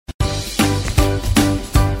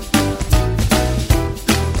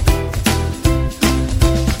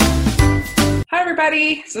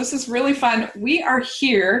everybody. So this is really fun. We are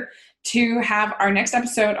here to have our next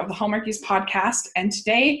episode of the Hallmarkies podcast. And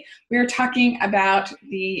today we are talking about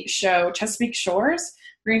the show Chesapeake Shores.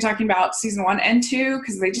 We're going to be talking about season 1 and 2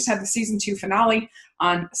 because they just had the season 2 finale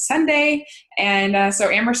on Sunday. And so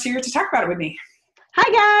Amber's here to talk about it with me.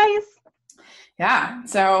 Hi, guys. Yeah.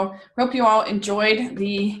 So hope you all enjoyed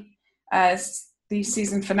the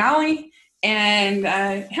season finale. And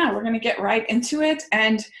we're going to get right into it.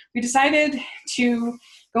 And we decided to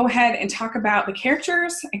go ahead and talk about the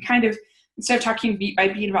characters and kind of, instead of talking beat by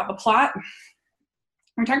beat about the plot,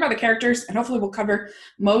 we're talking about the characters, and hopefully we'll cover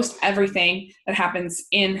most everything that happens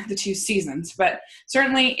in the 2 seasons. But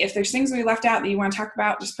certainly, if there's things we left out that you want to talk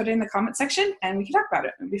about, just put it in the comment section, and we can talk about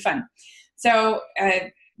it. It'll be fun. So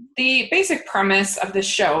the basic premise of this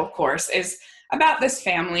show, of course, is about this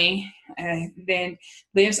family that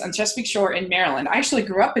lives on Chesapeake Shore in Maryland. I actually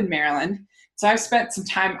grew up in Maryland, so I've spent some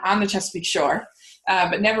time on the Chesapeake Shore,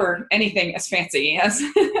 but never anything as fancy as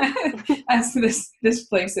as this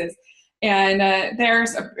place is. And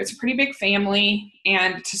it's a pretty big family.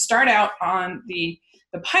 And to start out on the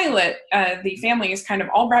pilot, the family is kind of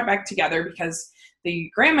all brought back together because the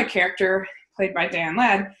grandma character, played by Diane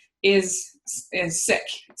Ladd, is sick.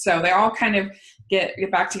 So they all kind of get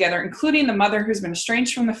back together, including the mother who's been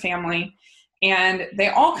estranged from the family. And they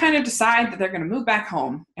all kind of decide that they're going to move back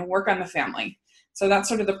home and work on the family. So that's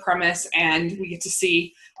sort of the premise. And we get to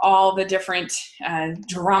see all the different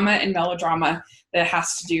drama and melodrama that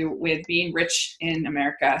has to do with being rich in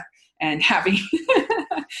America and having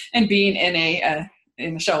and being in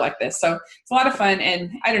a show like this. So it's a lot of fun.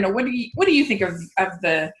 And I don't know, what do you think of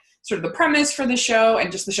the sort of the premise for the show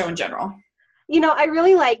and just the show in general? You know, I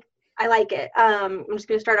like it. I'm just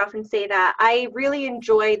going to start off and say that I really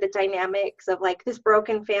enjoy the dynamics of like this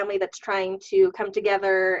broken family that's trying to come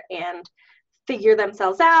together and figure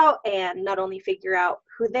themselves out, and not only figure out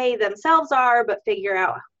who they themselves are, but figure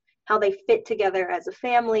out how they fit together as a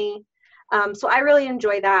family. So I really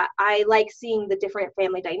enjoy that. I like seeing the different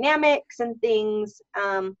family dynamics and things.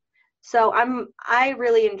 So I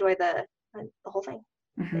really enjoy the whole thing,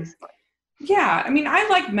 basically. Yeah, I mean, I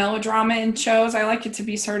like melodrama in shows. I like it to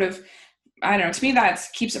be sort of, I don't know, to me that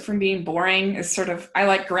keeps it from being boring. Is sort of, I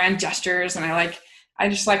like grand gestures, and I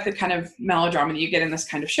just like the kind of melodrama that you get in this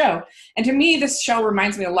kind of show. And to me, this show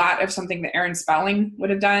reminds me a lot of something that Aaron Spelling would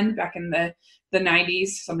have done back in the 90s,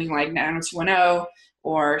 something like 90210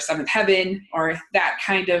 or Seventh Heaven, or that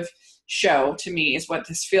kind of show, to me, is what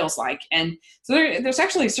this feels like. And so there's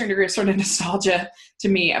actually a certain degree of sort of nostalgia to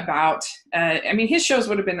me about, his shows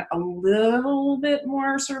would have been a little bit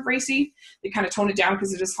more sort of racy. They kind of toned it down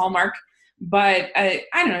because it is Hallmark. But I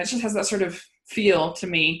don't know, it just has that sort of feel to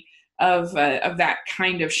me of that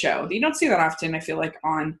kind of show. You don't see that often, I feel like,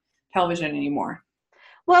 on television anymore.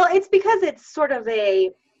 Well, it's because it's sort of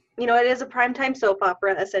it is a primetime soap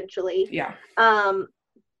opera, essentially. Yeah.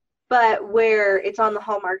 But where it's on the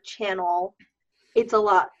Hallmark Channel, it's a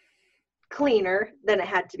lot cleaner than it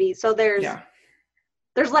had to be. So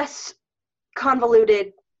there's less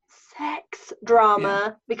convoluted sex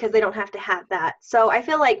drama because they don't have to have that. So I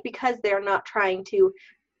feel like because they're not trying to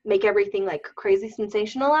make everything like crazy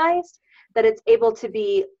sensationalized, that it's able to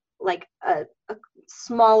be like a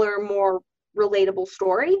smaller, more relatable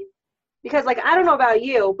story. Because like, I don't know about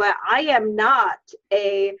you, but I am not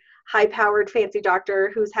a high-powered fancy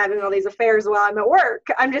doctor who's having all these affairs while I'm at work.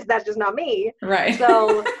 That's just not me. Right.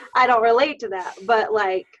 So I don't relate to that. But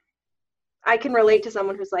like, I can relate to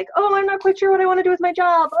someone who's like, oh, I'm not quite sure what I want to do with my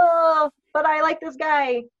job. Oh, but I like this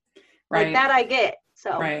guy. Right. Like that I get.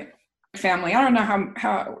 So. Right. Family. I don't know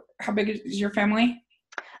how big is your family?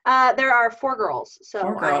 There are 4 girls. So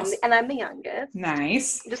 4 girls. I'm the youngest.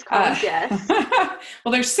 Nice. Just call me Jess.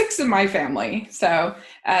 Well, there's 6 in my family. So,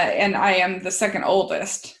 and I am the second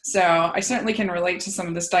oldest. So I certainly can relate to some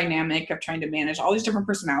of this dynamic of trying to manage all these different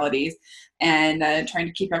personalities and trying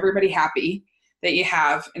to keep everybody happy that you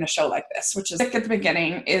have in a show like this, which is at the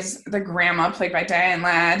beginning is the grandma, played by Diane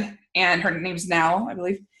Ladd, and her name's Nell, I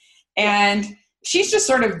believe. And she's just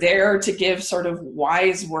sort of there to give sort of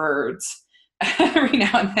wise words every now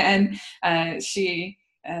and then. She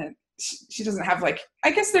doesn't have like, I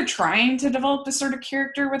guess they're trying to develop this sort of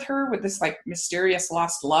character with her, with this like mysterious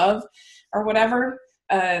lost love or whatever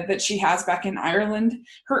that she has back in Ireland.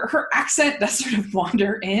 Her accent does sort of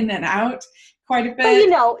wander in and out quite a bit. But you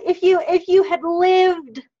know, if you had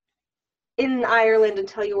lived in Ireland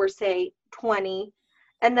until you were, say, 20,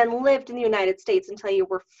 and then lived in the United States until you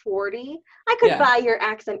were 40, I could buy your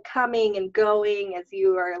accent coming and going as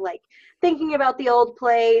you are like thinking about the old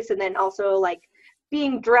place, and then also like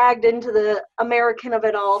being dragged into the American of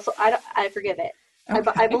it all. So I forgive it.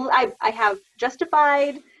 Okay. I have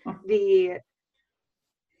justified the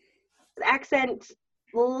accent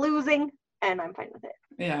losing, and I'm fine with it.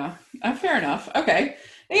 Yeah, fair enough. Okay.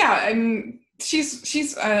 Yeah, I mean,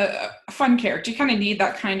 she's a fun character. You kind of need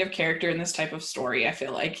that kind of character in this type of story. I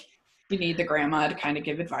feel like you need the grandma to kind of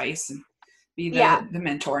give advice and be the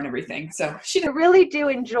mentor and everything. So I really do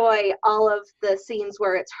enjoy all of the scenes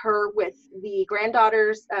where it's her with the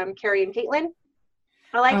granddaughters, Carrie and Caitlin.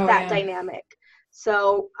 I like that dynamic.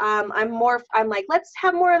 So I'm like, let's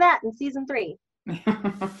have more of that in season 3. Yeah,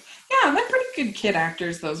 they're pretty good kid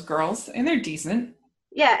actors, those girls, and they're decent.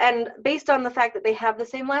 Yeah, and based on the fact that they have the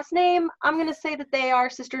same last name, I'm going to say that they are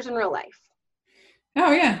sisters in real life.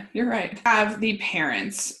 Oh, yeah, you're right. We have the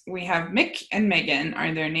parents. We have Mick and Megan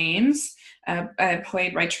are their names,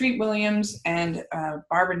 played by Treat Williams and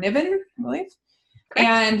Barbara Niven, I believe. Correct.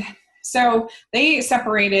 And so they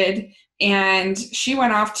separated, and she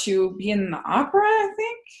went off to be in the opera, I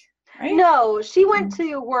think, right? No, she went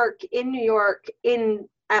to work in New York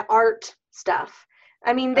at art stuff.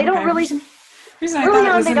 I mean, they don't really... reason I thought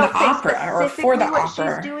it was in the opera or for the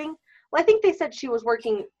opera. She's doing. Well, I think they said she was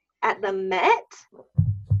working at the Met,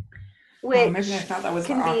 which maybe I thought that was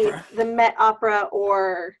can the opera. Be the Met Opera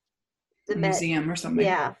or the museum or something.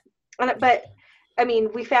 Yeah, but I mean,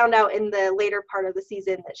 we found out in the later part of the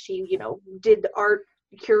season that she, did art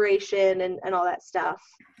curation and all that stuff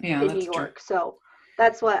in New York. True. So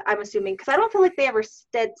that's what I'm assuming, because I don't feel like they ever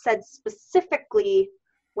said specifically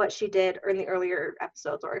what she did in the earlier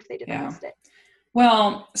episodes, or if they didn't list it.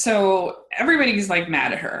 Well, so everybody's like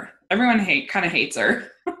mad at her. Everyone kind of hates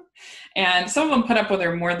her. And some of them put up with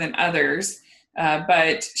her more than others.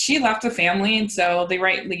 But she left the family, and so they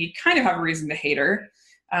rightly kind of have a reason to hate her.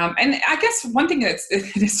 And I guess one thing it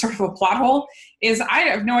is sort of a plot hole is I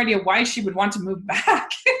have no idea why she would want to move back.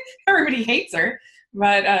 Everybody hates her.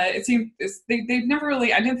 But it seems they've never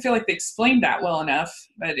really, I didn't feel like they explained that well enough,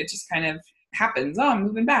 but it just kind of happens. Oh, I'm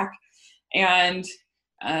moving back. And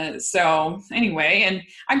so anyway, and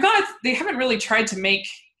I'm glad they haven't really tried to make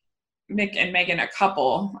Mick and Megan a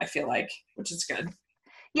couple, I feel like, which is good.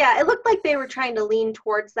 Yeah, it looked like they were trying to lean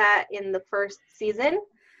towards that in the first season.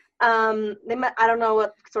 I don't know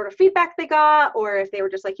what sort of feedback they got, or if they were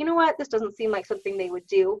just like, you know what, this doesn't seem like something they would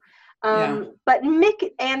do. But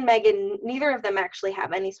Mick and Megan, neither of them actually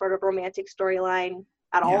have any sort of romantic storyline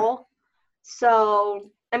at all.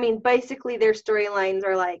 So, I mean, basically their storylines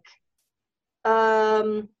are like,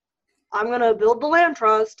 I'm going to build the land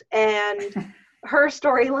trust, and her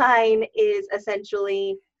storyline is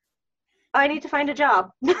essentially, I need to find a job.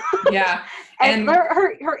 Yeah. and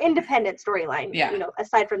her independent storyline,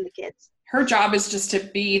 aside from the kids. Her job is just to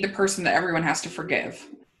be the person that everyone has to forgive.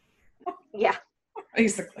 Yeah.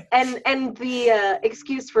 Basically. And the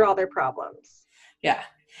excuse for all their problems. Yeah.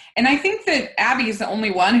 And I think that Abby is the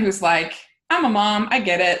only one who's like, I'm a mom, I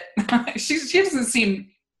get it. She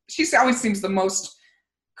always seems the most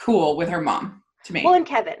cool with her mom to me. Well, and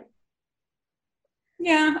Kevin.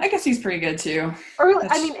 Yeah, I guess he's pretty good too.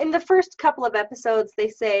 In the first couple of episodes, they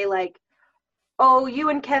say like, oh, you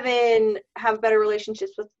and Kevin have better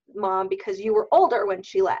relationships with mom because you were older when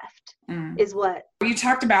she left, is what. You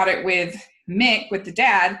talked about it with Mick, with the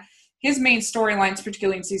dad. His main storylines,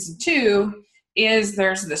 particularly in season 2, is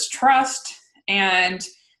there's this trust, and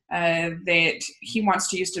that he wants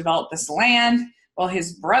to develop this land. Well,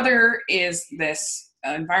 his brother is this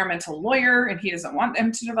environmental lawyer, and he doesn't want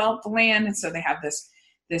them to develop the land, and so they have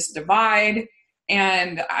this divide.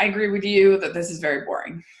 And I agree with you that this is very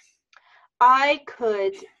boring. I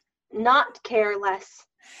could not care less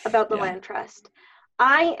about the land trust.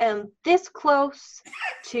 I am this close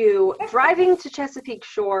to driving to Chesapeake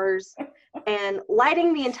Shores and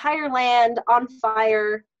lighting the entire land on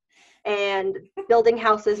fire and building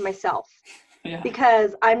houses myself. Yeah.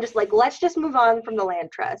 Because I'm just like, let's just move on from the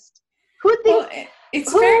land trust.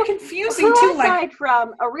 It's very confusing too. Aside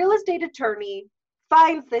from a real estate attorney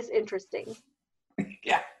finds this interesting?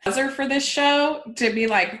 Yeah. Buzzer for this show to be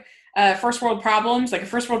like first world problems, like a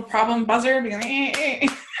first world problem buzzer. Be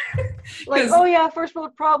like, like, oh yeah, first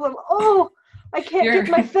world problem. Oh, I can't get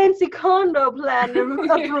my fancy condo plan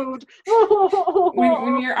approved.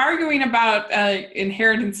 when you're arguing about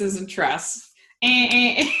inheritances and trusts.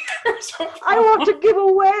 I want to give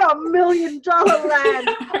away $1 million land.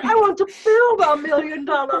 I want to build $1 million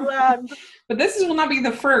land. But this will not be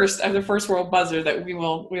the first of the first world buzzer that we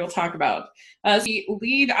will talk about.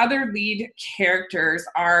 The other lead characters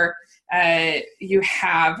are you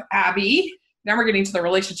have Abby. Now we're getting to the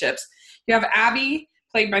relationships. You have Abby,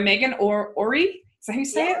 played by Megan Ori. Is that how you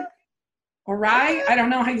say it? Ori? I don't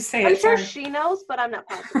know how you say it. I'm sure she knows, but I'm not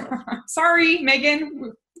positive. Sorry,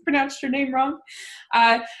 Megan. pronounced her name wrong.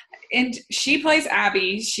 And she plays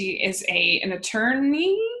Abby. She is an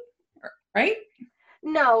attorney, right?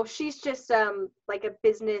 No, she's just like a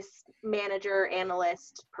business manager,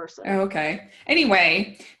 analyst person. Oh, okay.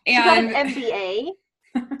 Anyway, she got an MBA,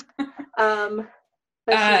 but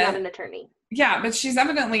she's not an attorney. Yeah, but she's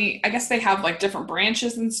evidently, I guess they have like different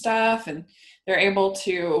branches and stuff, and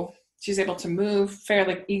she's able to move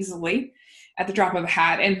fairly easily at the drop of a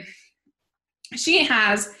hat. And she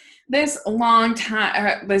has this long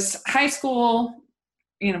time, this high school,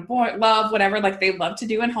 boy love, whatever, like they love to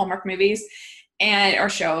do in Hallmark movies or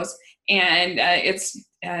shows. And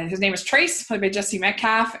his name is Trace, played by Jesse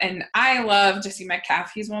Metcalfe. And I love Jesse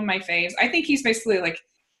Metcalfe. He's one of my faves. I think he's basically like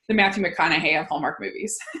the Matthew McConaughey of Hallmark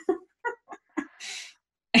movies.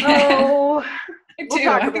 Oh, I do. We'll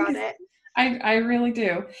talk about it. I really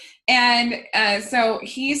do. And so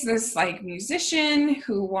he's this like musician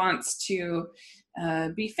who wants to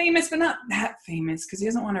be famous, but not that famous because he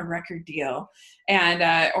doesn't want a record deal, and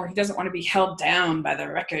or he doesn't want to be held down by the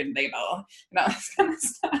record label and all this kind of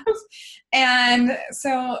stuff. And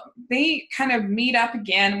so they kind of meet up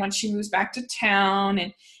again when she moves back to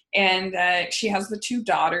town, and she has the two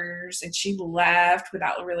daughters, and she left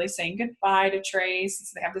without really saying goodbye to Trace.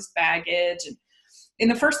 So they have this baggage, and in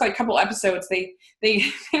the first like couple episodes, they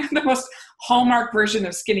have the most Hallmark version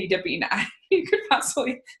of skinny dipping you could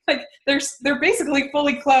possibly, like they're basically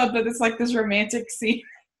fully clothed, but it's like this romantic scene,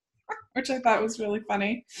 which I thought was really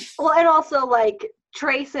funny. Well, and also like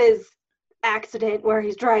Trace's accident where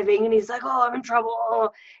he's driving and he's like, oh, I'm in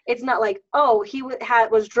trouble. It's not like, oh, he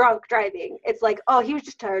was drunk driving. It's like, oh, he was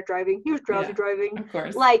just tired driving. He was drowsy driving. Of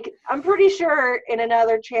course. Like, I'm pretty sure in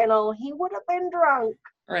another channel he would have been drunk.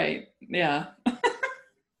 Right. Yeah.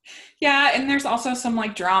 Yeah, and there's also some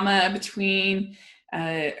like drama between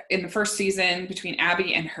in the first season between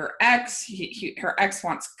Abby and her ex. Her ex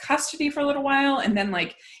wants custody for a little while, and then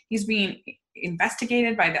like he's being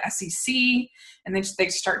investigated by the SEC, and then they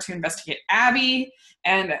start to investigate Abby,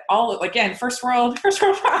 and all again first world being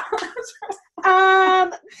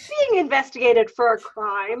investigated for a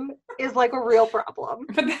crime is like a real problem.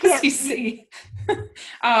 But the SEC,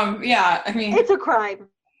 yeah, I mean it's a crime.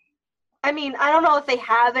 I mean, I don't know if they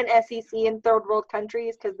have an SEC in third world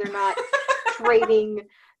countries because they're not trading,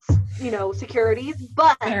 securities.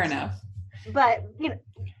 But fair enough. But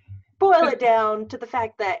boil it down to the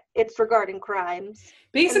fact that it's regarding crimes.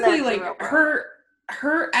 Basically, like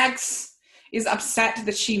her ex is upset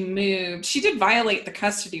that she moved. She did violate the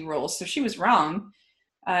custody rules, so she was wrong.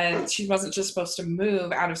 She wasn't just supposed to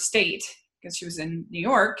move out of state because she was in New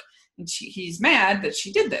York, and he's mad that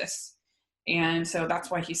she did this. And so that's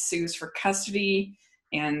why he sues for custody,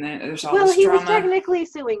 and there's all this drama. Well, he was technically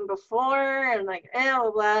suing before, and like, blah,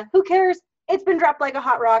 blah. Who cares? It's been dropped like a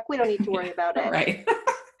hot rock. We don't need to worry about it. Right.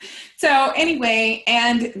 So anyway,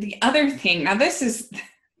 and the other thing, now this is,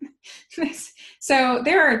 so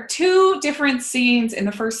there are two different scenes in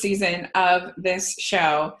the first season of this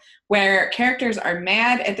show where characters are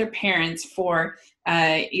mad at their parents for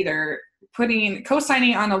either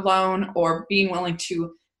co-signing on a loan or being willing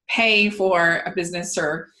to pay for a business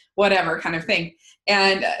or whatever kind of thing.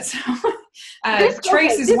 And so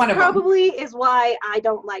Trace is one of them. This probably is why I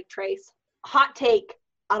don't like Trace. Hot take.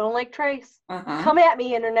 I don't like Trace. Uh-huh. Come at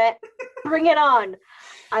me, internet. Bring it on.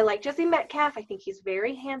 I like Jesse Metcalfe. I think he's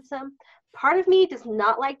very handsome. Part of me does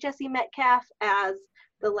not like Jesse Metcalfe as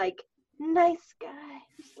the like nice guy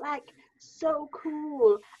who's like so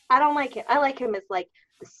cool. I don't like him. I like him as like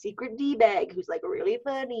the secret D-bag who's like really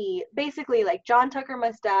funny. Basically, like John Tucker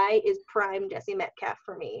Must Die is prime Jesse Metcalfe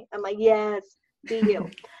for me. I'm like, yes, be you.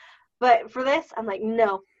 But for this, I'm like,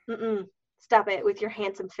 no, stop it with your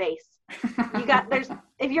handsome face.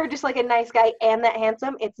 If you're just like a nice guy and that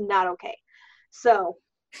handsome, it's not okay. So,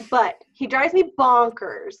 but he drives me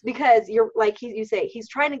bonkers because you're like you say he's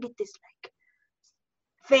trying to get this like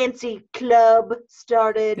fancy club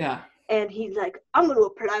started. Yeah. And he's like, I'm going to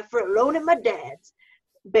apply for a loan at my dad's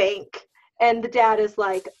bank. And the dad is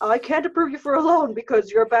like, I can't approve you for a loan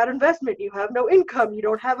because you're a bad investment. You have no income. You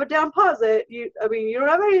don't have a down deposit. You don't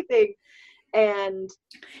have anything.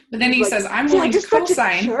 But then he says, I'm willing to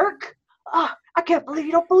co-sign. Jerk. Oh, I can't believe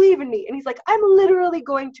you don't believe in me. And he's like, I'm literally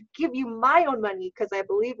going to give you my own money because I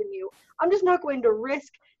believe in you. I'm just not going to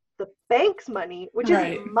risk the bank's money, which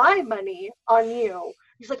is my money, on you.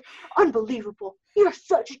 He's like, unbelievable. You're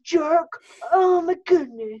such a jerk. Oh, my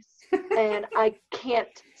goodness. And I can't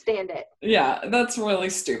stand it. Yeah, that's really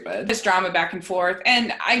stupid. This drama back and forth.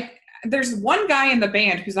 And there's one guy in the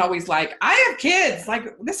band who's always like, I have kids.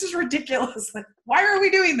 Like, this is ridiculous. Like, why are we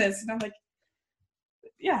doing this? And I'm like,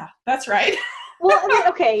 yeah, that's right. Well,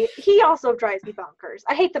 okay, he also drives me bonkers.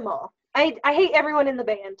 I hate them all. I hate everyone in the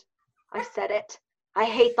band. I said it. I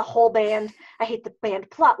hate the whole band. I hate the band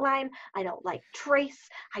plotline. I don't like Trace.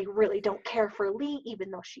 I really don't care for Lee,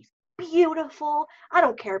 even though she's beautiful. I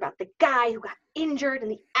don't care about the guy who got injured in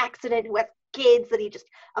the accident, who has kids that he just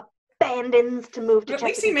abandons to move to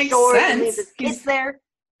Chesapeake Shores and leave his kids there.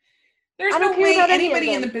 There's no way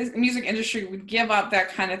anybody in the music industry would give up that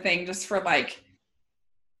kind of thing just for, like,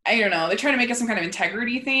 I don't know. They try to make it some kind of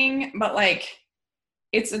integrity thing, but, like,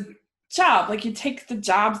 it's a job. Like, you take the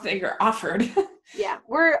jobs that you're offered. Yeah,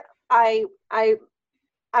 I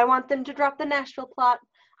want them to drop the Nashville plot.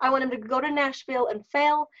 I want him to go to Nashville and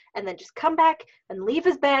fail, and then just come back and leave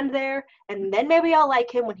his band there, and then maybe I'll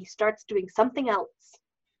like him when he starts doing something else.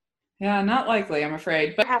 Yeah, not likely, I'm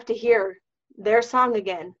afraid. But I have to hear their song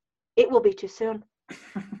again. It will be too soon.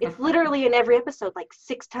 It's literally in every episode, like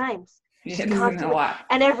 6 times. It isn't a lot.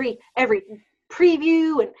 And every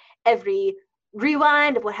preview and every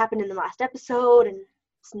rewind of what happened in the last episode, and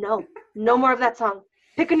no more of that song.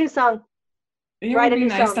 Pick a new song. It would be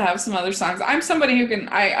nice to have some other songs. I'm somebody who can,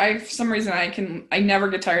 I for some reason, I never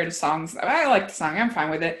get tired of songs. I like the song. I'm fine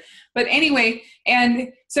with it. But anyway,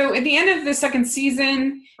 and so at the end of the second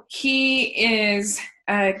season, he is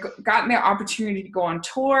gotten the opportunity to go on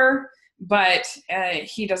tour, but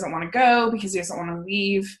he doesn't want to go because he doesn't want to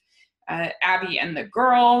leave Abby and the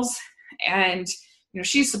girls. And, you know,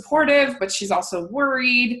 she's supportive, but she's also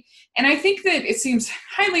worried. And I think that it seems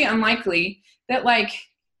highly unlikely that, like,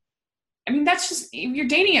 I mean, that's just, you're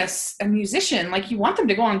dating a musician, like, you want them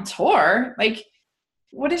to go on tour. Like,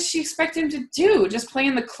 what does she expect him to do? Just play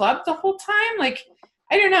in the club the whole time? Like,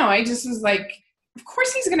 I don't know. I just was like, of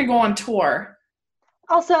course he's going to go on tour.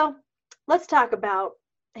 Also, let's talk about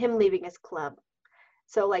him leaving his club.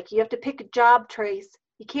 So, like, you have to pick a job, Trace.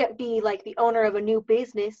 You can't be, like, the owner of a new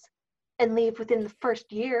business and leave within the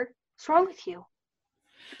first year. What's wrong with you?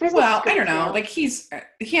 Well, I don't know. Like, he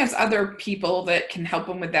has other people that can help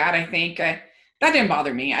him with that, I think. That didn't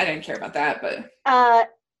bother me. I didn't care about that,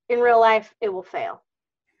 but... in real life, it will fail.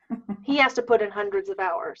 He has to put in hundreds of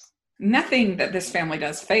hours. Nothing that this family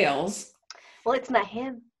does fails. Well, it's not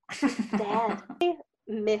him. Dad. I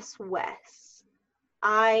miss Wes.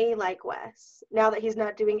 I like Wes. Now that he's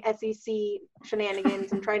not doing SEC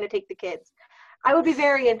shenanigans and trying to take the kids. I would be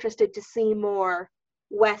very interested to see more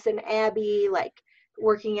Wes and Abby, like,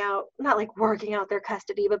 not like working out their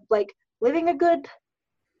custody, but like living a good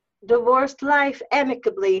divorced life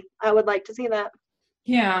amicably. I would like to see that.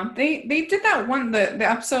 Yeah, they did that one, the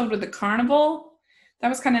episode with the carnival. That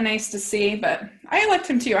was kind of nice to see, but I liked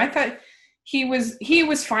him too. I thought he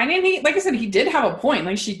was fine, and he, like I said, he did have a point.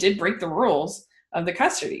 Like, she did break the rules of the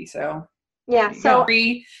custody, so yeah. So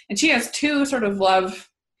and she has 2 sort of love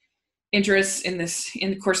interests in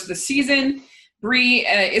the course of the season. Bree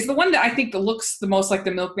is the one that I think that looks the most like the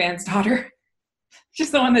milkman's daughter.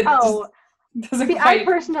 Just the one that doesn't quite... I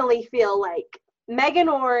personally feel like Megan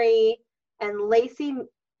Ory and Lacey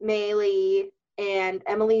Maley and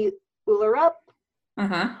Emily Ullerup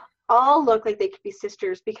all look like they could be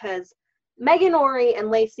sisters, because Megan Ory and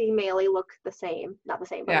Lacey Maley look the same. Not the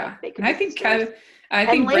same, but yeah. Like they could and be I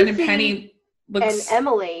think Brendan Penny looks... and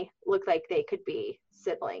Emily look like they could be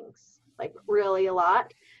siblings, like really a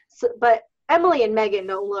lot. So, but Emily and Megan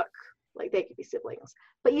don't look like they could be siblings.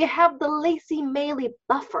 But you have the Lacey Maley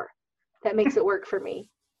buffer that makes it work for me.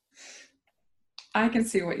 I can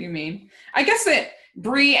see what you mean. I guess that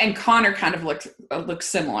Bree and Connor kind of look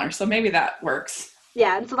similar, so maybe that works.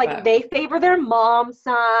 Yeah, and so like they favor their mom's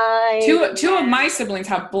side. Two of my siblings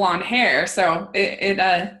have blonde hair, so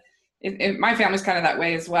my family's kind of that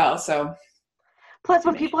way as well. So plus,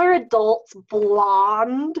 when people are adults,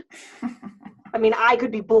 blonde. I mean, I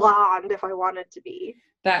could be blonde if I wanted to be.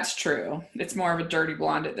 That's true. It's more of a dirty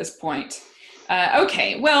blonde at this point.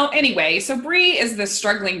 Okay, well, anyway, so Bree is this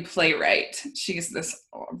struggling playwright. She's this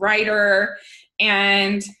writer,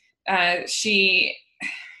 and she,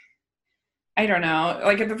 I don't know,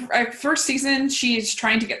 like at the first season, she's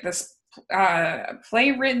trying to get this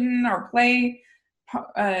play written or play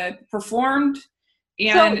performed,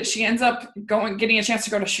 and she ends up getting a chance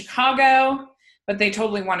to go to Chicago, but they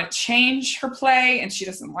totally want to change her play, and she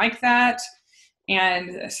doesn't like that.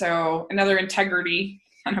 And so another integrity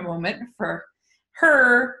kind of moment for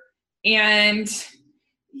her. And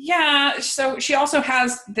yeah, so she also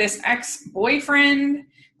has this ex-boyfriend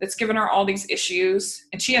that's given her all these issues,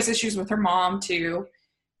 and she has issues with her mom too.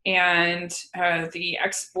 And the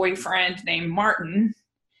ex-boyfriend named Martin.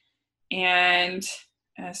 And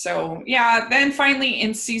so yeah, then finally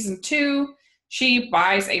in season 2, she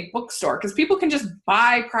buys a bookstore, because people can just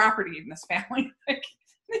buy property in this family. Like,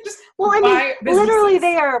 Well, I mean, literally,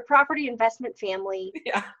 they are a property investment family.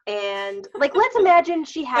 Yeah. And, like, let's imagine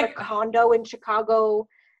she had a condo in Chicago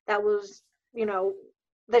that was, you know,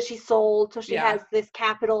 that she sold. So she has this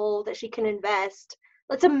capital that she can invest.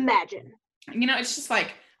 Let's imagine. You know, it's just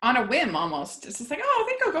like on a whim almost. It's just like, oh, I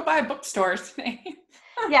think I'll go buy a bookstore today.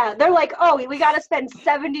 Yeah, they're like, oh, we got to spend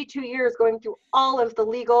 72 years going through all of the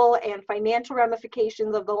legal and financial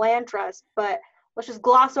ramifications of the land trust, but let's just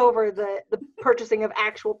gloss over the purchasing of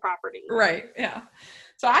actual property. Right, yeah.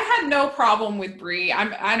 So I had no problem with Bree.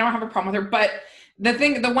 I don't have a problem with her, but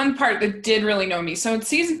the one part that did really know me. So in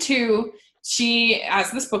season 2, she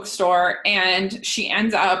has this bookstore, and she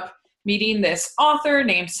ends up meeting this author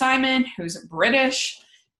named Simon, who's British,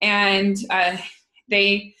 and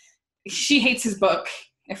she hates his book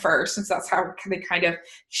at first, since that's how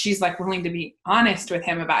she's like willing to be honest with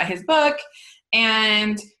him about his book.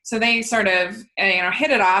 And so they sort of,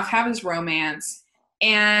 hit it off, have this romance,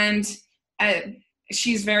 and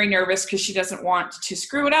she's very nervous because she doesn't want to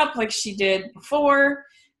screw it up like she did before.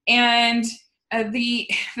 And the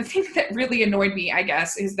thing that really annoyed me, I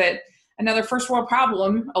guess, is that another first world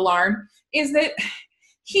problem alarm is that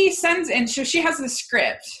he sends in, so she has this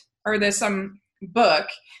script or this book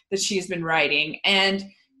that she's been writing, and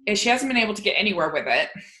she hasn't been able to get anywhere with it.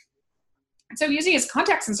 So using his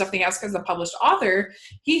contacts and stuff that he has as a published author,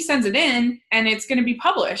 he sends it in and it's going to be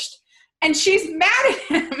published. And she's mad at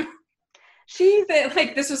him. She's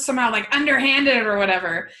like, this was somehow like underhanded or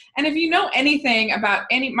whatever. And if you know anything about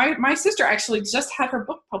my sister actually just had her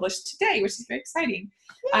book published today, which is very exciting.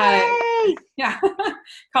 Yay! Yeah.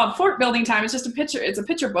 Called Fort Building Time. It's just it's a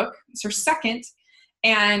picture book. It's her second.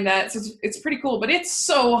 And so it's pretty cool, but it's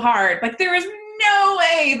so hard. Like, there is no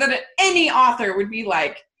way that any author would be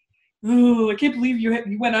like, oh, I can't believe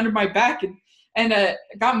you went under my back and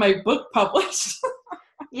got my book published.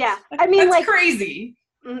 Yeah. I mean, that's like crazy.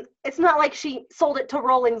 It's not like she sold it to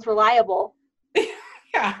Rollins Reliable.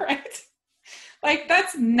 Yeah, right. Like,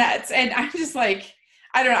 that's nuts. And I'm just like,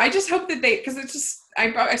 I don't know. I just hope that because it's just,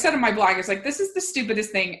 I said in my blog, it's like, this is the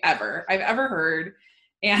stupidest thing ever I've ever heard.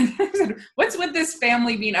 And I said, what's with this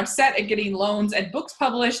family being upset at getting loans and books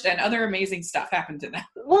published and other amazing stuff happened to them?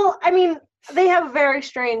 Well, I mean, they have a very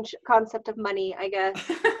strange concept of money, I guess,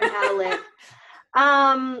 and how to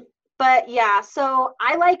live. But yeah, so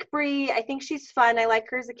I like Bree. I think she's fun. I like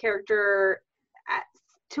her as a character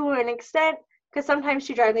to an extent, because sometimes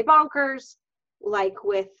she drives me bonkers, like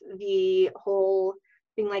with the whole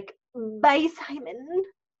being like, bye, Simon,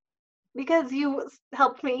 because you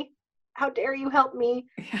helped me. How dare you help me?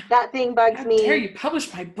 Yeah. That thing bugs me. How dare you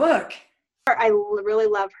publish my book? I really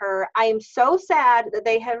love her. I am so sad that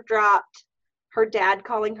they have dropped her dad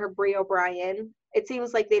calling her Bree O'Brien. It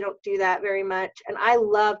seems like they don't do that very much, and I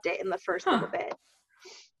loved it in the first little bit.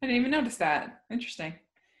 I didn't even notice that. Interesting.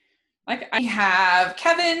 Like, I have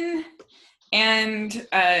Kevin and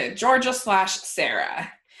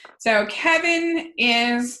Georgia/Sarah. So Kevin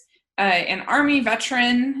is an Army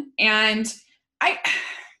veteran, and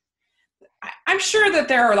I'm sure that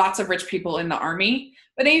there are lots of rich people in the Army,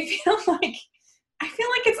 but I feel like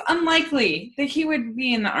it's unlikely that he would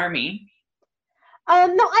be in the Army.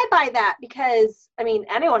 No, I buy that because, I mean,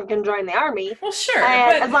 anyone can join the Army. Well, sure.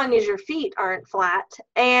 But as long as your feet aren't flat.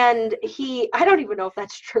 And I don't even know if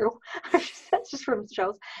that's true. That's just from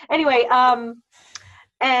shows. Anyway,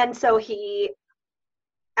 and so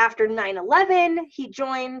after 9/11, he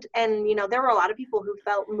joined, and, there were a lot of people who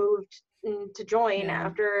felt moved to join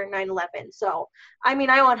after 9/11. So, I mean,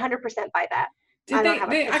 I 100% buy that.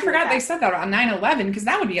 I forgot they said that on 9/11, because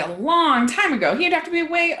that would be a long time ago. He'd have to be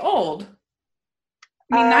way old.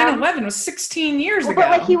 I mean, 9/11 was 16 years ago. But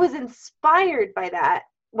like, he was inspired by that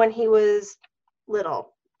when he was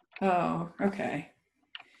little. Oh, okay.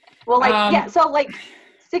 Well, like, so like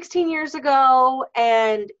 16 years ago,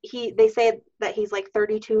 and they say that he's like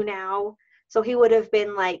 32 now. So he would have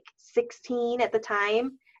been like 16 at the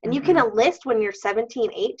time. And you can enlist when you're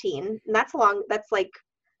 17, 18. And that's like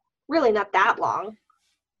really not that long.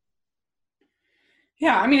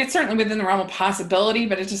 Yeah, I mean, it's certainly within the realm of possibility,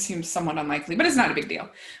 but it just seems somewhat unlikely. But it's not a big deal.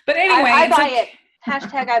 But anyway. I buy it.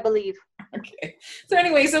 Hashtag I believe. Okay. So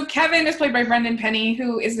anyway, so Kevin is played by Brendan Penny,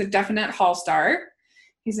 who is a definite Hall star.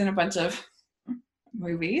 He's in a bunch of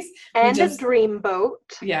movies. And a Dreamboat.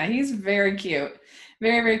 Yeah, he's very cute.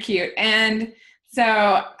 Very, very cute. And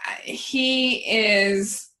so he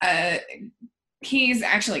is, he's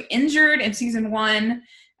actually injured in season 1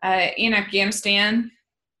 in Afghanistan.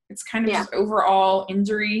 It's kind of just overall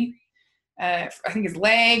injury. I think his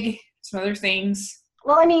leg, some other things.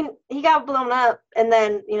 Well, I mean, he got blown up, and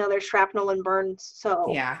then, there's shrapnel and burns.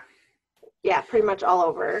 So, yeah, pretty much all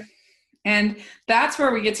over. And that's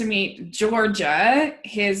where we get to meet Georgia,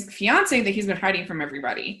 his fiance that he's been hiding from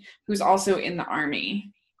everybody, who's also in the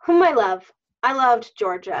Army. Whom I love. I loved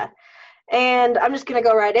Georgia. And I'm just going to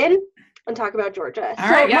go right in and talk about Georgia.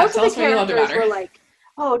 All right, yeah, most tell of us the what you loved about characters her. were like,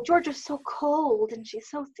 oh, Georgia's so cold and she's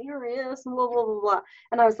so serious and blah, blah, blah, blah.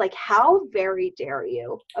 And I was like, how very dare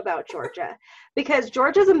you about Georgia? Because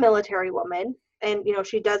Georgia's a military woman and, you know,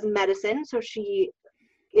 she does medicine. So she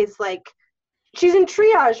is like, she's in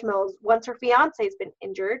triage mode once her fiance's been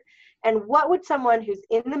injured. And what would someone who's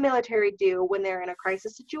in the military do when they're in a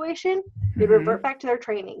crisis situation? They revert back to their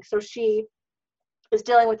training. So she is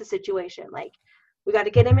dealing with the situation. Like, we got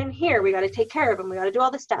to get him in here. We got to take care of him. We got to do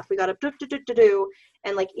all this stuff. We got to do.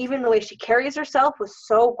 And like, even the way she carries herself was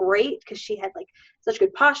so great because she had like such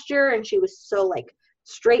good posture and she was so like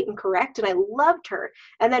straight and correct. And I loved her.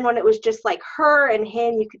 And then when it was just like her and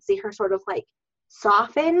him, you could see her sort of like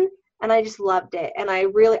soften. And I just loved it. And I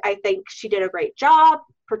think she did a great job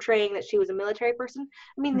portraying that she was a military person.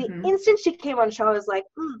 I mean, the instant she came on the show, I was like,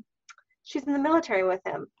 she's in the military with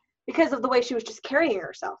him because of the way she was just carrying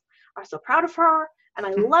herself. I was so proud of her and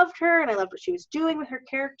I loved her and I loved what she was doing with her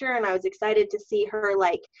character. And I was excited to see her,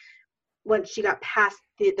 like, when she got past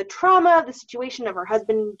the trauma of the situation of her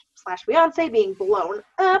husband / fiance being blown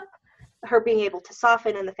up, her being able to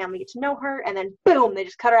soften and the family get to know her, and then boom, they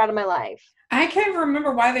just cut her out of my life. I can't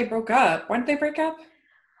remember why they broke up. Why did they break up?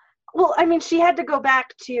 Well, I mean, she had to go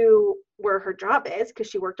back to where her job is because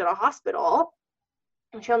she worked at a hospital,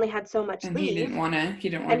 and she only had so much leave. He didn't want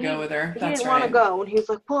to go with her. He didn't want to go, and he was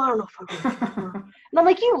like, "Well, I don't know if I want to." And I'm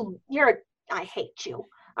like, I hate you.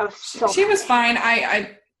 I was so. She was fine.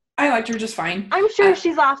 I liked her just fine. I'm sure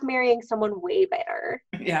she's off marrying someone way better.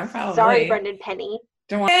 Yeah, probably. Sorry, Brendan Penny.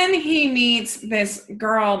 Then he meets this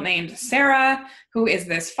girl named Sarah, who is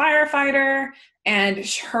this firefighter, and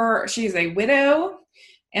she's a widow,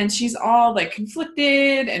 and she's all like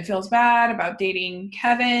conflicted and feels bad about dating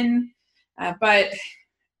Kevin. But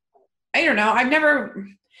I don't know.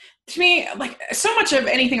 To me, like, so much of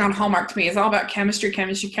anything on Hallmark to me is all about chemistry. And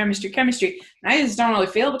I just don't really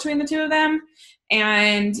feel between the two of them.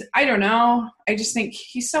 And I don't know. I just think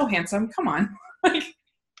he's so handsome. Come on.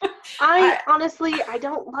 Like, honestly, I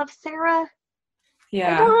don't love Sarah.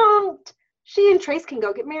 Yeah. I don't. She and Trace can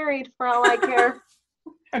go get married for all I care.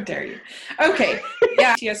 How dare you? Okay.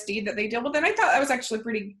 Yeah. PTSD that they deal with. And I thought that was actually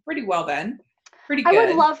pretty well done. Pretty good. I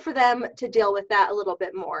would love for them to deal with that a little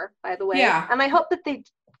bit more, by the way. Yeah. And I hope that they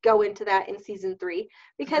go into that in season 3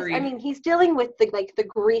 because Agreed. I mean, he's dealing with the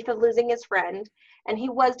grief of losing his friend, and he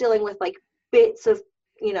was dealing with like bits of,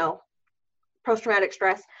 you know, post-traumatic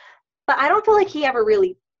stress, but I don't feel like he ever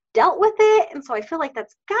really dealt with it, and so I feel like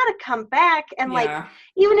that's got to come back. And like,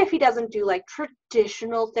 even if he doesn't do like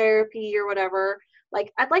traditional therapy or whatever,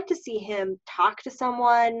 like, I'd like to see him talk to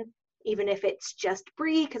someone, even if it's just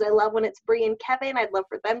Bree, because I love when it's Bree and Kevin. I'd love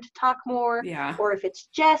for them to talk more. Yeah. Or if it's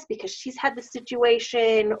Jess because she's had the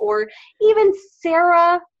situation, or even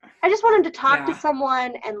Sarah. I just want him to talk to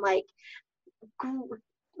someone and like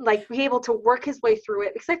be able to work his way through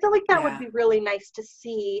it, because I feel like that would be really nice to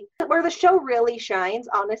see. Where the show really shines,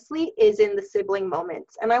 honestly, is in the sibling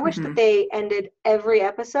moments. And I wish that they ended every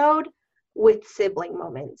episode with sibling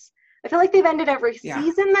moments. I feel like they've ended every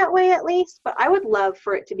season that way, at least, but I would love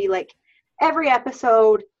for it to be like every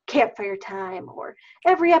episode campfire time, or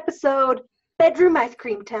every episode bedroom ice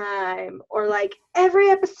cream time, or like every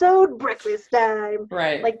episode breakfast time.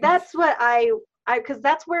 Right. Like, that's what because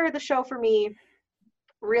that's where the show for me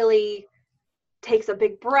really takes a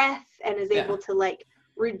big breath and is able to like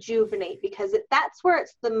rejuvenate, because that's where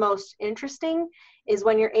it's the most interesting, is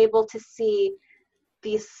when you're able to see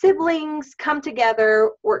these siblings come together,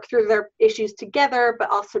 work through their issues together, but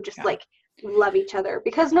also just like love each other,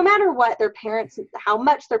 because no matter what how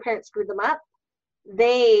much their parents screwed them up,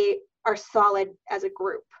 they are solid as a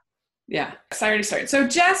group. Yeah. So I already started. So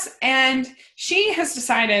Jess, and she has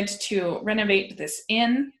decided to renovate this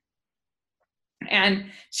inn. And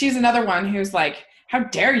she's another one who's like, how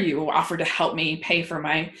dare you offer to help me pay for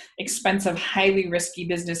my expensive, highly risky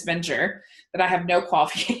business venture that I have no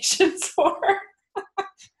qualifications for.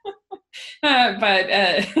 But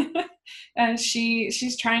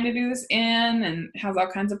she's trying to do this inn and has all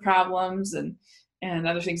kinds of problems and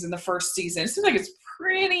other things in the first season. It seems like it's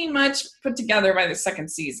pretty much put together by the second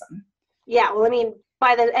season. Yeah, well, I mean,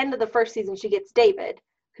 by the end of the first season, she gets David,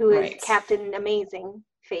 who is Captain Amazing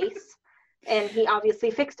Face. And he obviously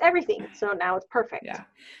fixed everything, so now it's perfect. Yeah.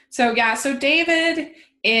 So David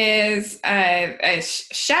is a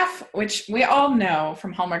chef, which we all know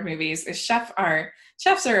from Hallmark movies. Chefs are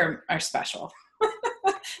special.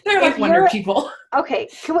 They're like wonder people. Okay,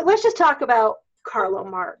 let's just talk about Carlo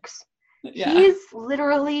Marx. Yeah. He is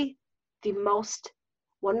literally the most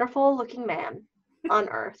wonderful looking man on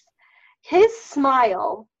earth. His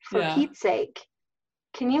smile, for Pete's sake.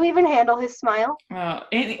 Can you even handle his smile?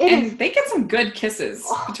 And they get some good kisses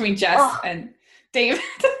between Jess and David.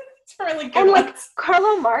 It's really good. And like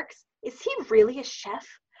Carlo Marx, is he really a chef?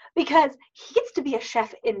 Because he gets to be a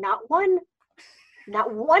chef in not one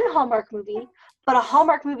Hallmark movie, but a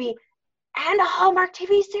Hallmark movie and a Hallmark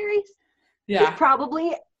TV series. Yeah. He's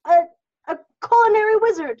probably a culinary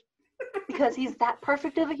wizard because he's that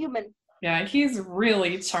perfect of a human. Yeah, he's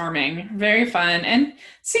really charming, very fun, and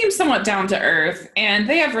seems somewhat down to earth. And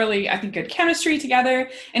they have really, I think, good chemistry together.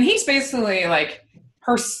 And he's basically like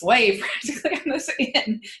her slave practically on this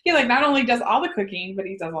inn. He like not only does all the cooking, but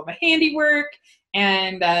he does all the handiwork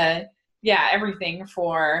and everything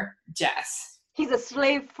for Jess. He's a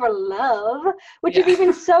slave for love, which is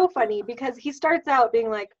even so funny because he starts out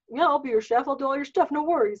being like, yeah, I'll be your chef, I'll do all your stuff, no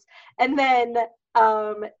worries. And then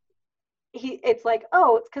it's like,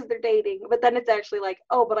 oh, it's because they're dating, but then it's actually like,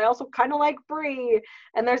 oh, but I also kind of like Brie,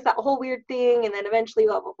 and there's that whole weird thing, and then eventually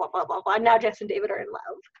blah blah blah blah blah blah. Now Jess and David are in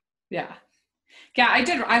love. Yeah,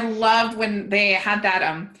 I loved when they had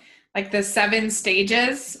that like the 7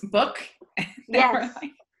 stages book. They were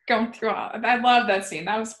like going through all. I love that scene.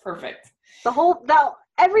 That was perfect.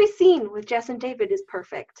 Every scene with Jess and David is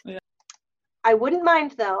perfect. Yeah. I wouldn't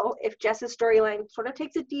mind though if Jess's storyline sort of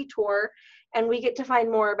takes a detour and we get to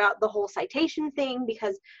find more about the whole citation thing,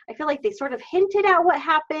 because I feel like they sort of hinted at what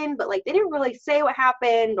happened, but like they didn't really say what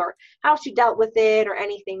happened or how she dealt with it or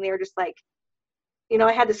anything. They were just like,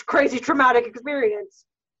 I had this crazy traumatic experience.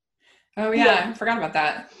 Oh yeah. I forgot about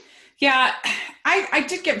that. Yeah, I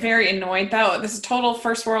did get very annoyed though. This is total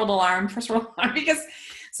first world alarm because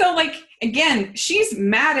so like again, she's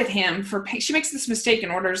mad at him for she makes this mistake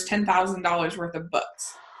and orders $10,000 worth of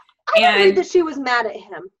books. I don't read that she was mad at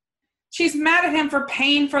him. She's mad at him for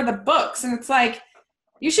paying for the books, and it's like,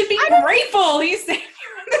 you should be grateful. He's saying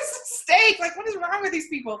this mistake. Like, what is wrong with these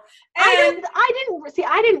people? And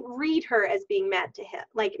I didn't read her as being mad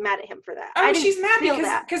at him for that. Oh, she's mad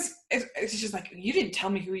because it's just like, you didn't tell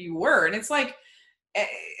me who you were, and it's like,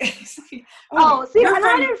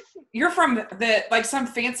 you're from the like some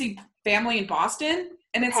fancy family in Boston,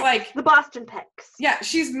 and it's like the Boston Pecks. Yeah,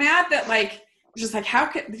 she's mad that like. Just like, how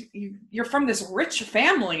can you're from this rich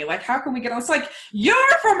family? Like, how can we get on? It's like, you're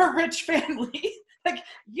from a rich family. Like,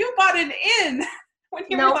 you bought an inn. When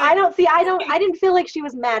you were like, I didn't feel like she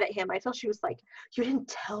was mad at him. I felt she was like, you didn't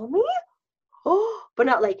tell me? Oh, but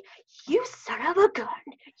not like, you son of a gun.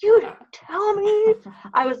 You didn't tell me.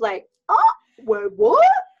 I was like, oh, wait, what?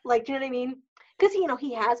 Like, do you know what I mean? Because,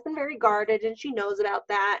 he has been very guarded and she knows about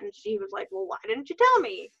that. And she was like, well, why didn't you tell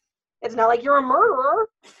me? It's not like you're a murderer.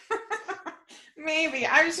 Maybe.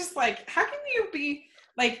 I was just like, how can you be,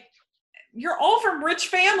 like, you're all from rich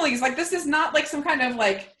families. Like, this is not like some kind of,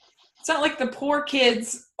 like, it's not like the poor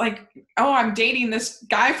kids, like, oh, I'm dating this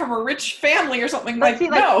guy from a rich family or something. But see,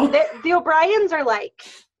 no. The O'Briens are, like,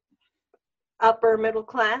 upper middle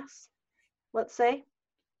class, let's say.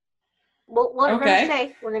 Well, we're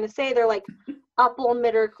going to say they're, like, upper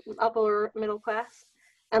middle class.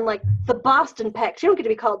 And, like, the Boston Pecks, you don't get to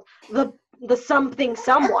be called the something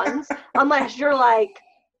someones unless you're like,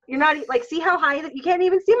 you're not, like, see how high, you can't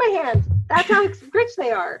even see my hands. That's how rich they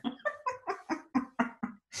are.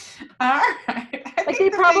 All right. Like, they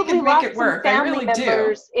probably lost some family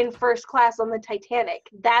members in first class on the Titanic.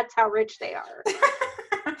 That's how rich they are.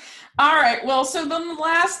 All right. Well, so then the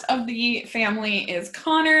last of the family is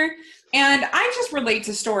Connor. And I just relate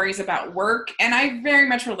to stories about work. And I very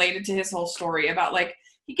much related to his whole story about, like,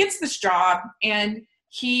 he gets this job and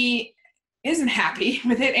he isn't happy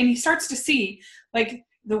with it, and he starts to see like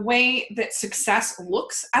the way that success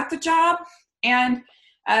looks at the job, and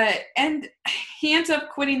he ends up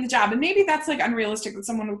quitting the job. And maybe that's like unrealistic that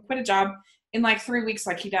someone would quit a job in like 3 weeks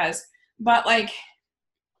like he does, but like,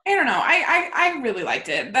 I don't know, I really liked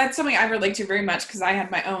it. That's something I relate to very much because I had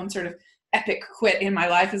my own sort of epic quit in my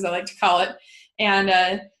life, as I like to call it,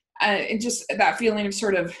 and just that feeling of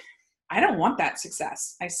sort of, I don't want that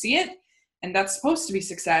success. I see it, and that's supposed to be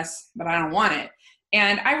success, but I don't want it.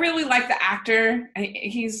 And I really like the actor.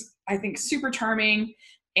 He's, I think, super charming.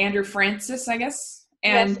 Andrew Francis, I guess.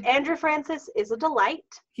 And yes, Andrew Francis is a delight.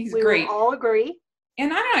 He's great. We all agree.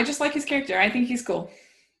 And I don't know, I just like his character. I think he's cool.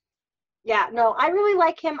 Yeah, no, I really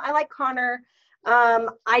like him. I like Connor. I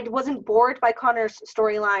wasn't bored by Connor's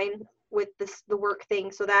storyline with the work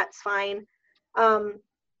thing, so that's fine.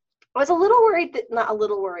 I was a little worried not a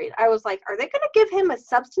little worried. I was like, are they going to give him a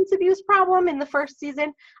substance abuse problem in the first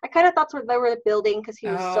season? I kind of thought that's what they were building because he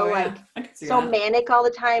was so manic all the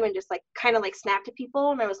time and just like kind of like snapped at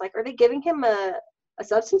people. And I was like, are they giving him a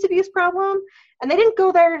substance abuse problem? And they didn't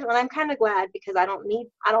go there, and I'm kind of glad because I don't need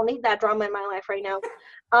that drama in my life right now.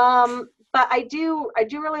 But I do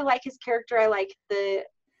really like his character. I like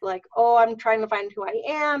I'm trying to find who I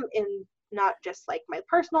am in not just like my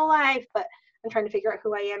personal life, but I'm trying to figure out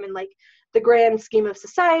who I am in like the grand scheme of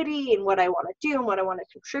society and what I want to do and what I want to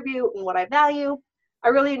contribute and what I value. I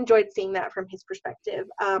really enjoyed seeing that from his perspective.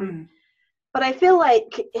 But I feel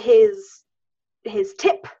like his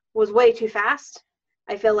tip was way too fast.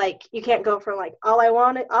 I feel like you can't go for like all I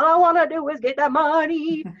want to do is get that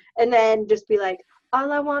money and then just be like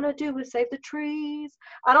all I want to do is save the trees.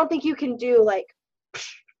 I don't think you can do like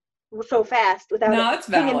so fast without. No, that's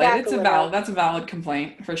valid. That's a valid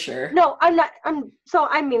complaint for sure. No, I'm not.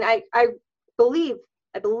 I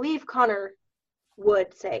believe Connor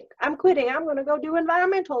would say, I'm quitting. I'm going to go do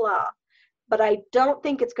environmental law. But I don't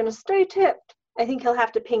think it's going to stay tipped. I think he'll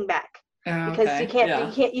have to ping back because you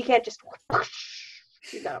can't just.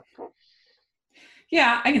 You gotta.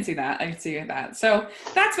 Yeah, I can see that. So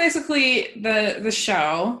that's basically the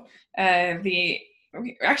show.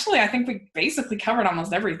 Actually, I think we basically covered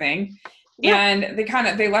almost everything. Yeah. And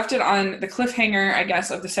they left it on the cliffhanger, I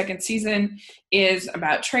guess, of the second season is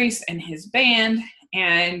about Trace and his band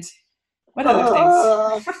and what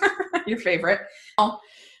other things? Your favorite.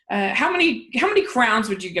 How many crowns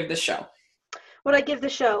would you give the show? Would I give the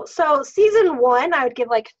show? So season 1, I would give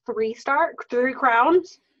like 3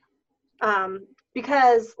 crowns.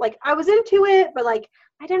 Because like I was into it, but like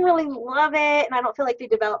I didn't really love it, and I don't feel like they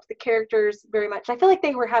developed the characters very much. I feel like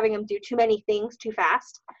they were having them do too many things too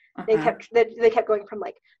fast. They kept going from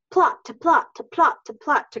like plot to plot to plot to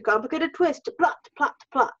plot to complicated twist to plot to plot to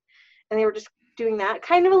plot, and they were just doing that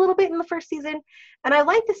kind of a little bit in the first season. And I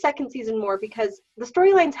like the second season more because the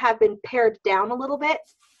storylines have been pared down a little bit,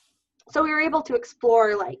 so we were able to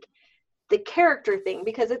explore like the character thing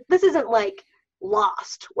because this isn't like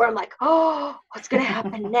Lost where I'm like, oh, what's gonna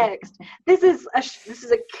happen next? This is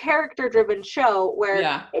a character-driven show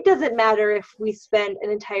where it doesn't matter if we spend an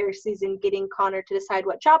entire season getting Connor to decide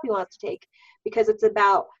what job he wants to take, because it's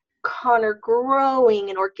about Connor growing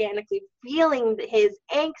and organically feeling his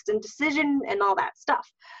angst and decision and all that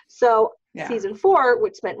stuff. So season 4,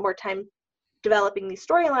 which spent more time developing these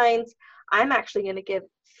storylines, I'm actually going to give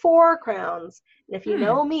 4 crowns. And if you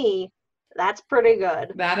know me, that's pretty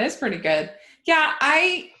good. That is pretty good. Yeah,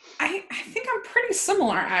 I think I'm pretty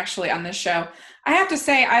similar actually on this show. I have to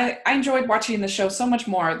say I enjoyed watching the show so much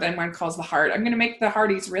more than When Calls the Heart. I'm going to make the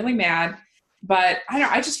Hardys really mad, but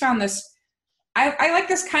I just found this. I like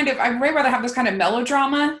this kind of. I'd way rather have this kind of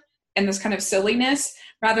melodrama and this kind of silliness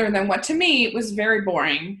rather than what to me was very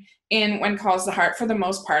boring in When Calls the Heart for the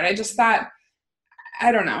most part. I just thought,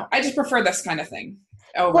 I don't know. I just prefer this kind of thing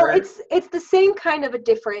over. Well, it's the same kind of a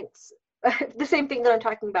difference. The same thing that I'm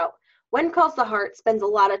talking about. When Calls the Heart spends a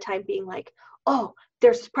lot of time being like, oh,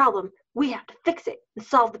 there's this problem. We have to fix it and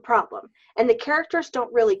solve the problem. And the characters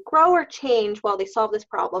don't really grow or change while they solve this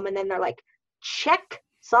problem. And then they're like, check,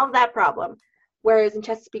 solve that problem. Whereas in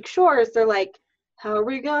Chesapeake Shores, they're like, how are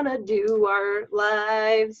we going to do our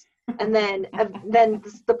lives? And then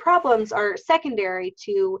the problems are secondary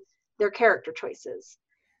to their character choices.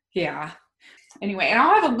 Yeah. Anyway, and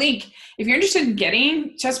I'll have a link. If you're interested in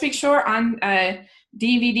getting Chesapeake Shore on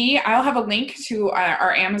DVD, I'll have a link to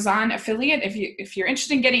our Amazon affiliate. If you're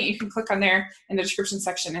interested in getting it, you can click on there in the description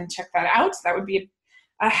section and check that out. That would be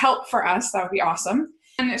a help for us. That would be awesome.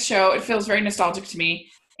 And this show, it feels very nostalgic to me.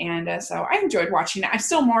 And so I enjoyed watching it. I'm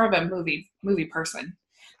still more of a movie person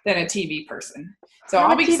than a TV person. So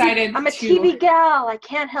I'll be excited. I'm a TV gal. I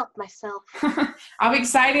can't help myself. I'll be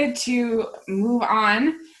excited to move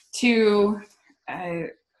on to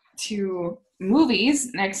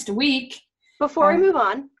movies next week. Before we move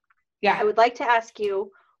on, I would like to ask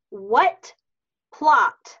you, what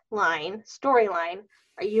storyline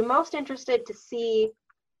are you most interested to see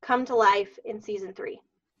come to life in season 3?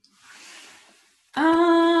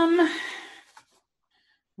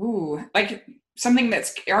 Like something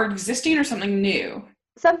that's existing or something new?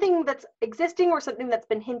 Something that's existing or something that's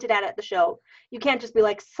been hinted at the show. You can't just be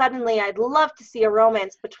like, suddenly I'd love to see a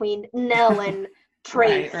romance between Nell and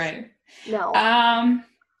Trace. Right. No.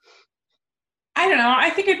 I don't know. I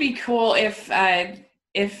think it'd be cool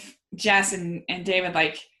if Jess and David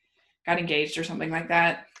like got engaged or something like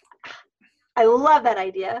that. I love that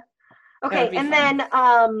idea. Okay, and fun.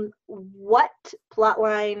 Then what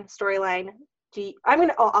storyline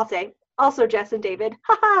I'll Also, Jess and David.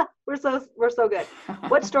 Haha, we're so good.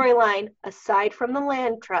 What storyline, aside from the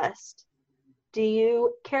land trust, do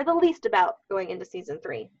you care the least about going into season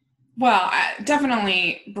 3? Well,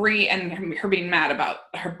 definitely Bree and her being mad about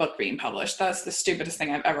her book being published. That's the stupidest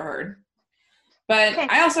thing I've ever heard. But okay.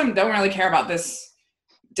 I also don't really care about this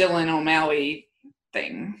Dylan O'Malley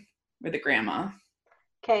thing with the grandma.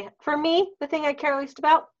 Okay, for me, the thing I care least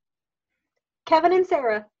about, Kevin and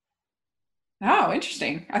Sarah. Oh,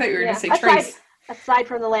 interesting. I thought you were going to say Trace. Aside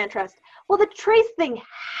from the land trust. Well, the Trace thing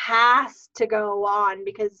has to go on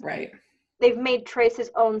because they've made Trace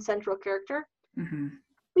his own central character. Mm-hmm.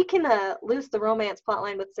 We can lose the romance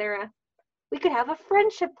plotline with Sarah. We could have a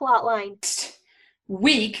friendship plotline. Next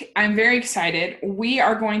week, I'm very excited. We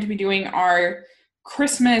are going to be doing our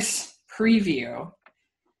Christmas preview.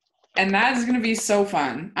 And that is going to be so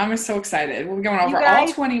fun. I'm so excited. We'll be going over all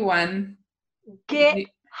 21. Get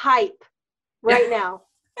hype right now.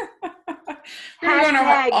 We're going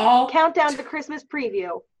over all countdown to Christmas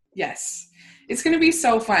preview. Yes. It's going to be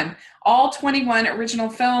so fun. All 21 original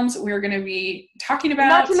films we're going to be talking about.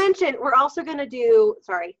 Not to mention, we're also going to do,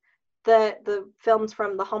 the films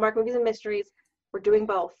from the Hallmark Movies and Mysteries. We're doing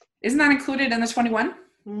both. Isn't that included in the 21?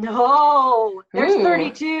 No. There's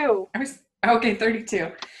 32. Okay,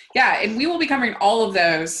 32. Yeah, and we will be covering all of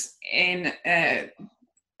those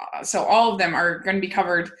so all of them are going to be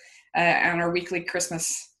covered on our weekly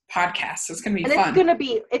Christmas podcast. So it's going to be fun.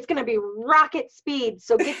 It's going to be rocket speed.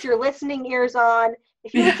 So get your listening ears on.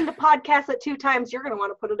 If you listen to podcasts at 2 times, you're going to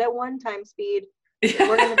want to put it at 1 time speed. Yeah.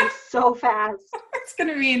 We're going to be so fast. It's going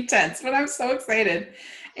to be intense, but I'm so excited.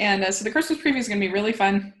 And so the Christmas preview is going to be really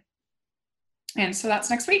fun. And so that's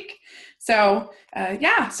next week. So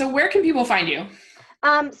so where can people find you?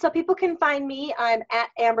 So people can find me. I'm at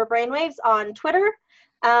Amber Brainwaves on Twitter.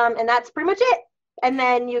 And that's pretty much it. And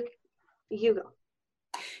then you go.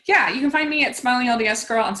 Yeah, you can find me at Smiling LDS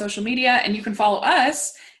Girl on social media, and you can follow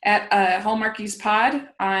us at Hallmarkies Pod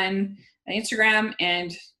on Instagram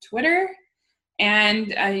and Twitter. And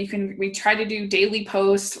we try to do daily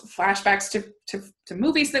posts, flashbacks to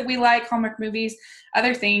movies that we like, Hallmark movies,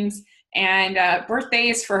 other things, and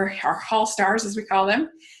birthdays for our Hall stars, as we call them.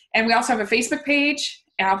 And we also have a Facebook page,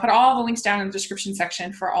 and I'll put all the links down in the description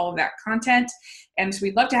section for all of that content. And so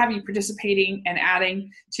we'd love to have you participating and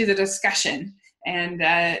adding to the discussion. And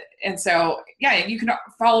so, you can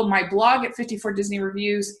follow my blog at 54 Disney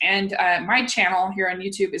Reviews, and my channel here on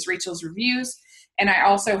YouTube is Rachel's Reviews. And I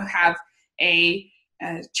also have a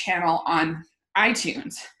channel on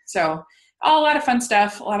iTunes. So a lot of fun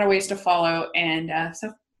stuff, a lot of ways to follow. And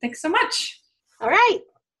so thanks so much. All right.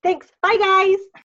 Thanks. Bye, guys.